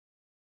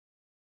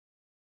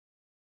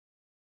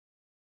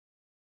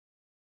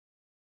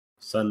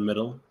 Sun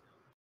middle.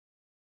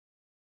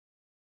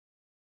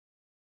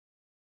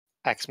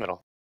 Axe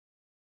middle.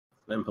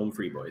 I'm home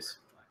free, boys.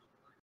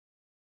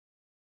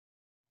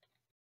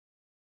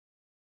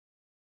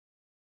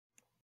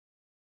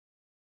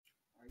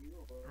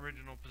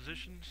 Original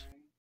positions.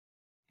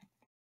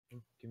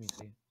 Give me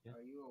a yeah.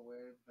 Are you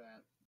aware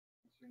that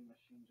answering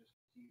machine just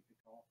received a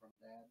call from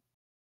Dad?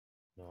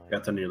 No,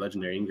 That's under your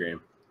legendary engram.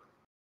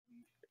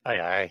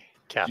 Aye,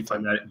 Did you Captain.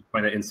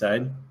 find that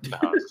inside? No,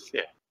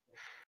 yeah.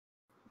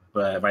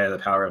 But via the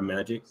power of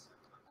magic.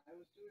 I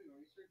was doing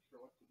research for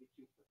what to get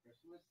you for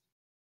Christmas,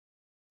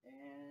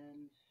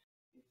 and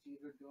it's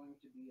either going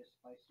to be a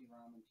spicy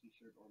ramen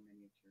T-shirt or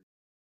miniature.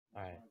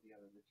 All right. One or the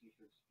other. The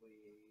T-shirt's way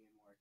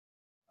more.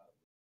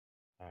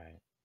 All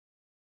right.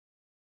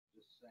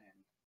 Just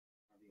saying.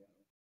 Or the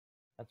other.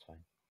 That's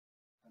fine.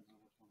 Depends on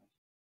which one.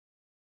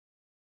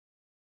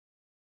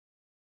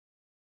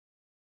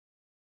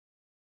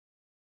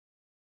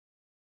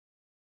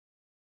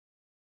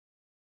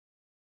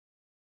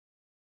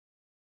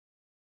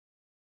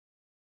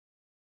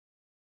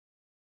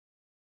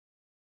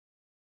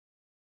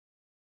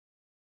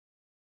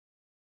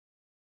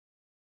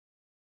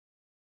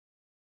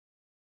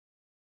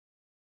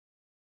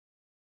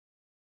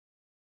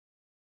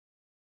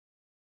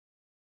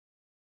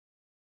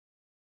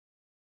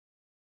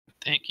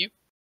 Thank you.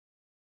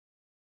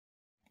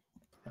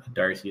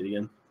 Darcy it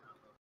again.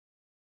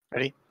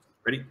 Ready?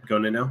 Ready?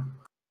 Going in now.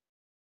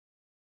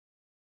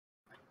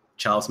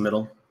 Chalice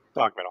middle.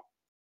 Dog middle.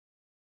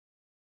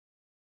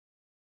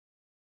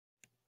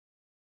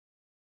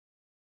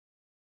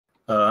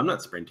 I'm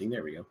not sprinting.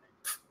 There we go.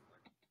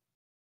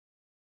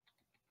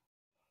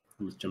 I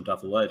almost jumped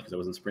off the ledge because I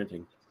wasn't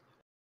sprinting.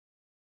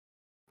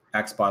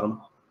 Axe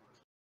bottom.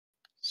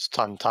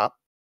 Sun top.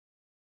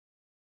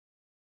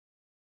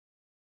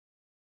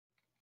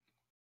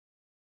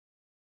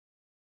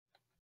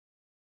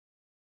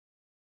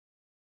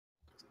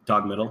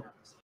 Dog middle.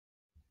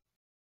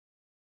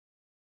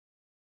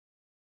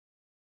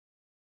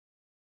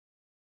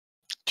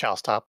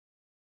 Chalice top.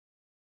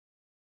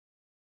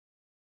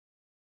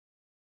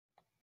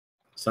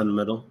 Sun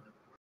middle.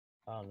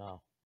 Oh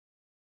no.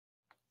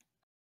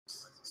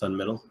 Sun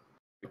middle.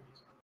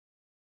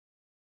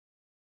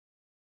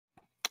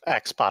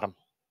 Axe bottom.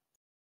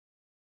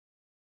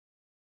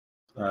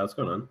 What's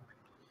going on?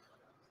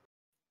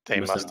 They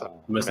must must have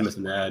have missed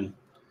an ad.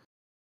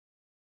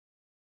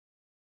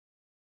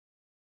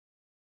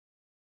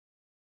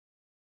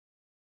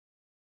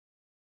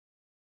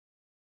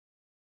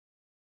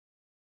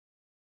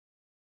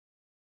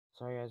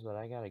 Sorry guys, but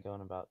I gotta go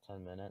in about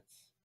 10 minutes.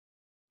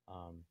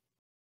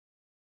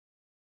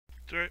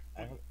 It's alright.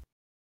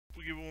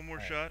 We'll give it one more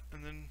shot,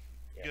 and then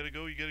you gotta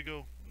go. You gotta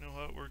go. You know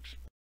how it works.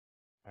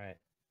 All right.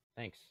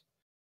 Thanks.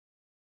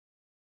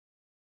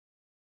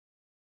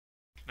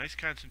 Nice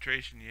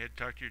concentration. You had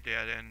to talk to your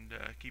dad and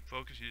keep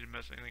focused. You didn't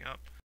mess anything up.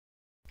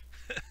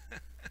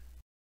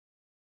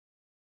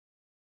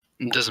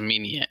 It doesn't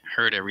mean he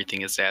heard everything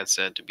his dad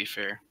said, to be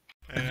fair.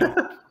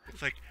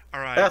 It's like,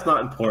 alright. That's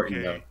not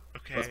important, though.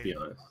 Okay. Let's be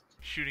honest.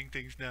 Shooting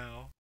things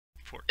now.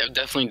 I've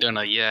definitely done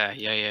a yeah.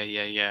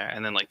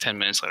 And then like 10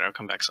 minutes later, I'll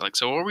come back.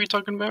 So what were we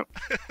talking about?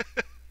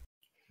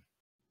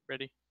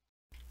 Ready?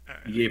 Right.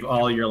 You gave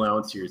all your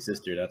allowance to your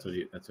sister. That's what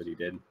he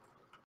did.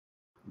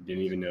 You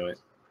didn't even know it.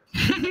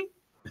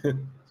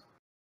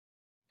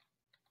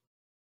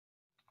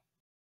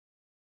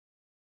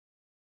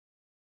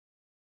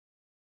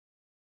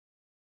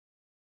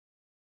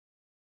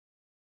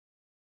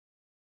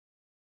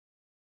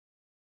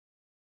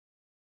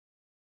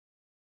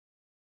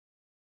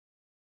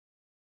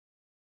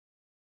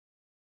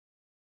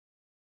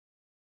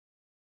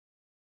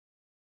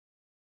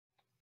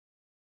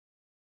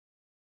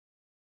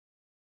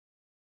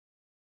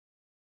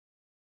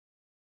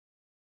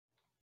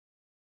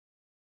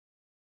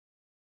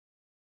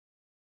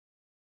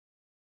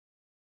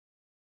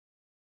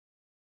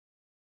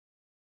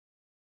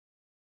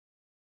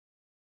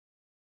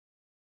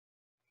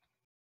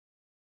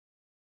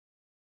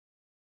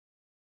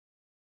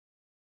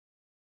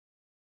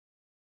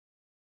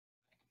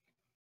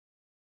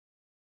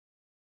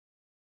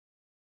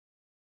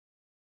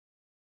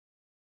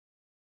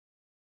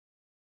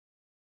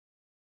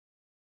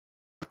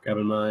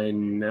 Grabbing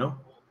mine now.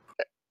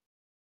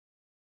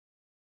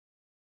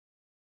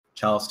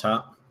 Chalice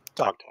top.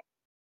 Dog top.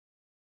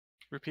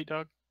 Repeat,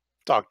 dog.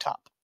 Dog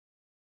top.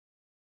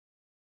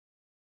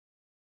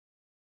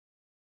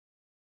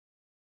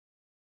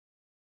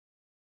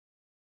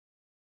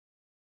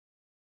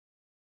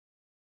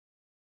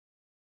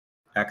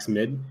 Axe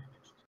mid.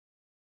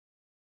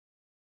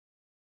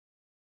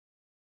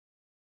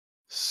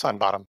 Sun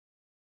bottom.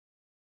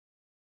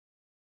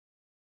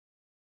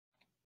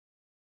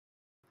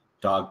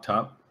 Dog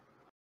top.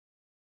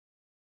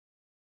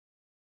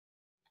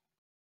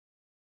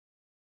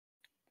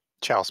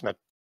 Chalice mid.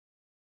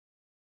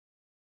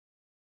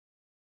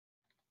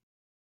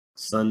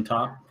 Sun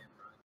top.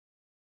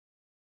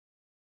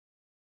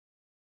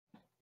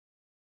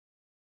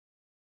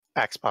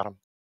 Axe bottom.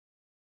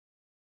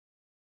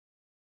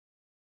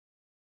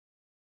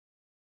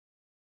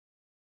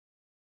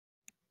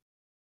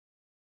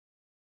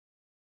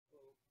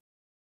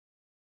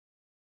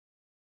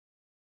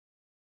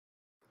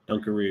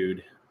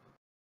 Dunkarood.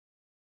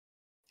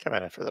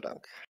 Coming in for the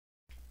dunk.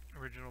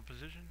 Original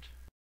positions.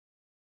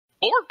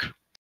 Bork!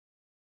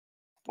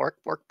 Bork.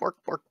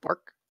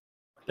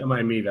 Don't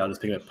mind me, Val. Just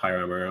picking up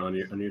pyro armor on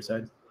your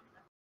side.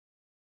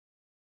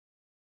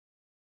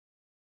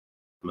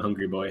 I'm a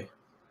hungry boy.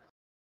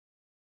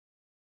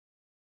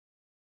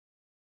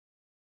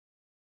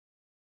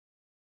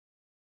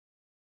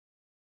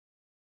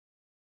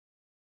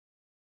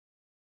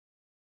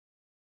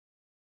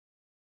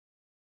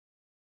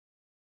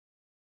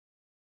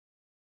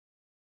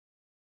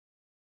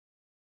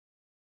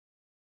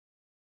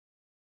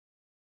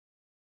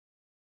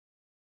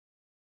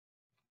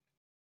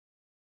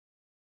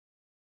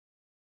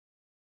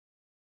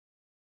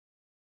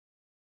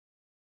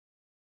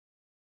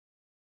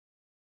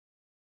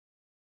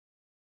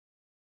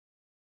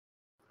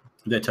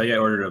 Did I tell you I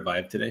ordered a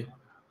Vibe today?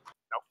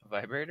 A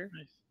vibrator?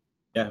 Nice.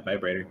 Yeah,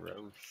 vibrator.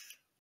 Gross.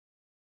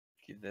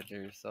 Keep that to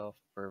yourself,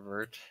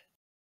 pervert.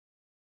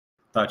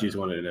 Thought you just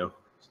wanted to know.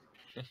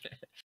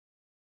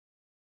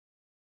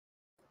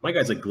 My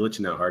guy's like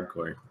glitching out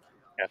hardcore.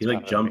 He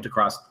like jumped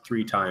across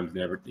 3 times,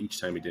 never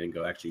each time he didn't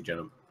go actually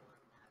jump.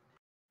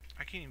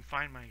 I can't even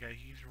find my guy.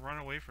 He's run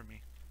away from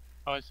me.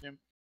 Oh, I see him.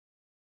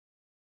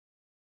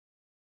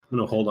 I'm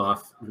gonna hold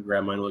off and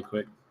grab mine really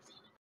quick.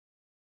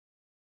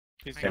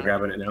 Okay,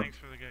 grabbing it now. Thanks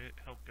for the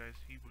help, guys.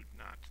 He would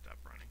not stop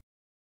running.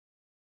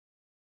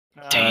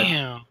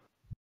 Damn.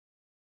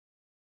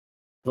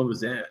 What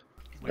was that?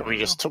 We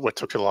just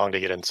took too long to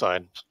get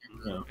inside.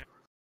 Oh.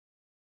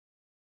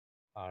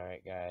 All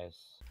right, guys.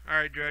 All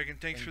right, Dragon.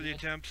 Thanks for the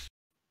attempts.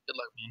 Good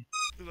luck, man.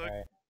 Good luck. All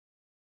right.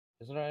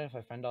 Is it alright if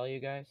I friend all you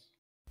guys?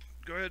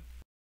 Go ahead.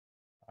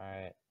 All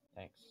right.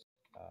 Thanks.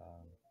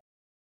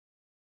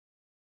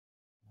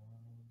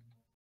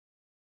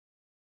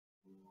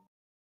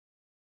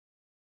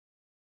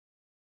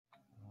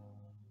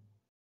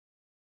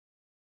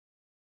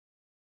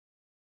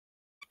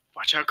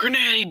 Watch out,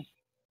 grenade!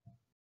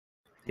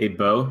 Hey,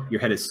 Bo, your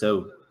head is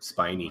so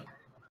spiny.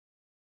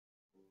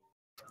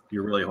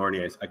 You're really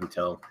horny, I can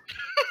tell.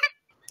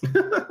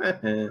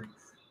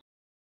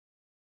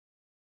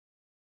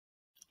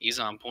 He's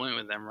on point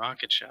with them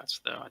rocket shots,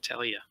 though, I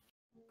tell you.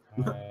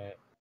 Alright.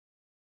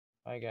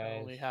 Bye, guys.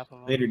 Only half of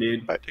them. Later,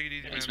 dude. Take it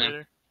easy, Thanks, man.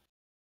 man.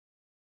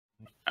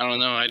 I don't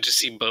know, I just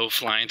see Bo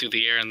flying through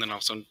the air, and then all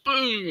of a sudden,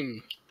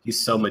 boom! He's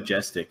so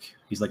majestic.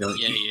 He's like a...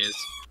 Yeah, he is.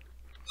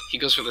 He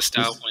goes for the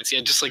style points.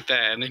 Yeah, just like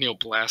that, and then he'll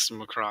blast him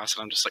across,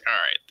 and I'm just like,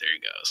 alright, there he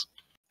goes.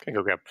 Can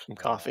go grab some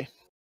coffee.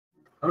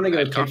 I'm gonna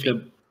go take coffee.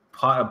 the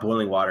pot of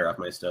boiling water off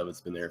my stove.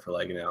 It's been there for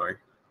like an hour.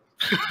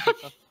 Are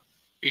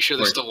you sure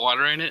there's still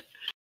water in it?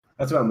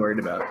 That's what I'm worried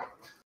about.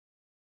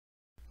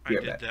 I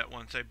did that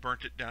once. I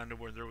burnt it down to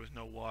where there was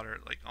no water.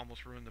 It like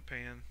almost ruined the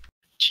pan.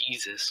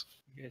 Jesus.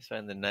 You guys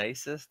find the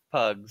nicest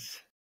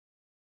pugs.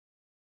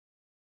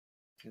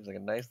 Seems like a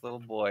nice little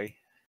boy.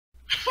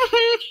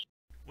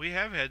 We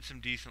have had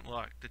some decent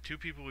luck. The 2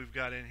 people we've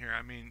got in here,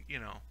 I mean, you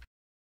know,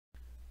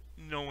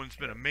 no one's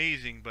been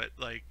amazing, but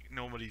like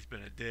nobody's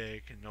been a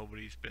dick and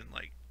nobody's been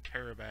like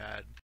terrible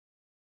bad.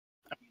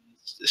 I mean,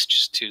 it's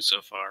just 2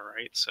 so far,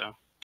 right? So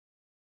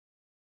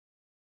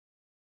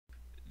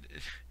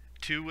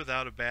 2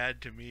 without a bad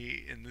to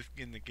me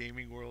in the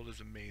gaming world is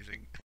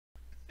amazing.